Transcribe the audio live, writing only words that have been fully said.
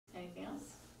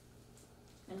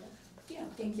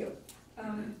Thank you.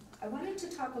 I wanted to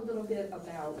talk a little bit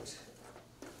about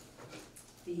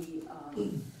the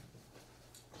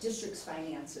district's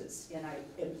finances, and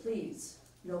please,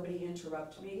 nobody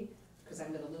interrupt me, because I'm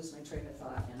going to lose my train of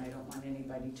thought, and I don't want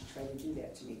anybody to try to do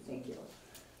that to me. Thank you.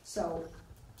 So,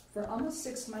 for almost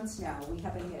 6 months now, we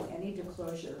haven't had any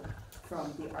disclosure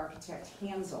from the Architect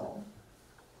Hansell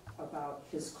about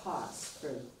his costs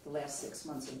for the last 6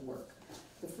 months of work.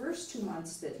 The first 2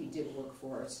 months that he did work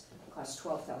for us cost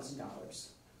 $12,000.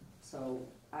 So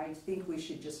I think we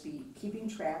should just be keeping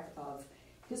track of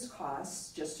his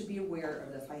costs, just to be aware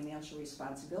of the financial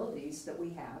responsibilities that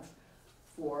we have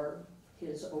for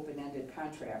his open-ended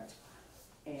contract.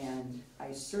 And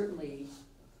I certainly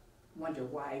wonder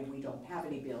why we don't have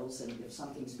any bills and if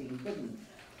something's being hidden.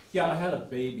 Yeah, I had a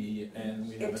baby and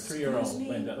we have a 3-year-old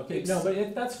Linda. Okay, no,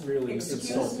 but that's really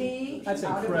Excuse me, that's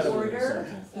out of incredibly order.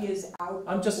 insulting. He is out of order.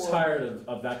 I'm just tired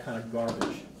of that kind of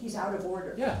garbage. He's out of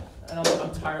order. Yeah, and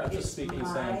I'm tired. I'm just It's speaking and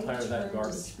saying I'm tired of that my turn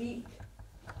garbage. to speak,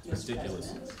 It's Mr. ridiculous.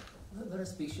 President. Let her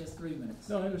speak. She has 3 minutes.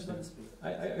 No, I Let her understand. speak. I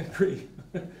agree,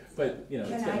 but you know,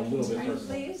 it's Can getting I a little bit continue,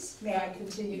 personal. please? May I You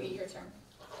continue? get your turn.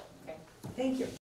 Okay. Thank you.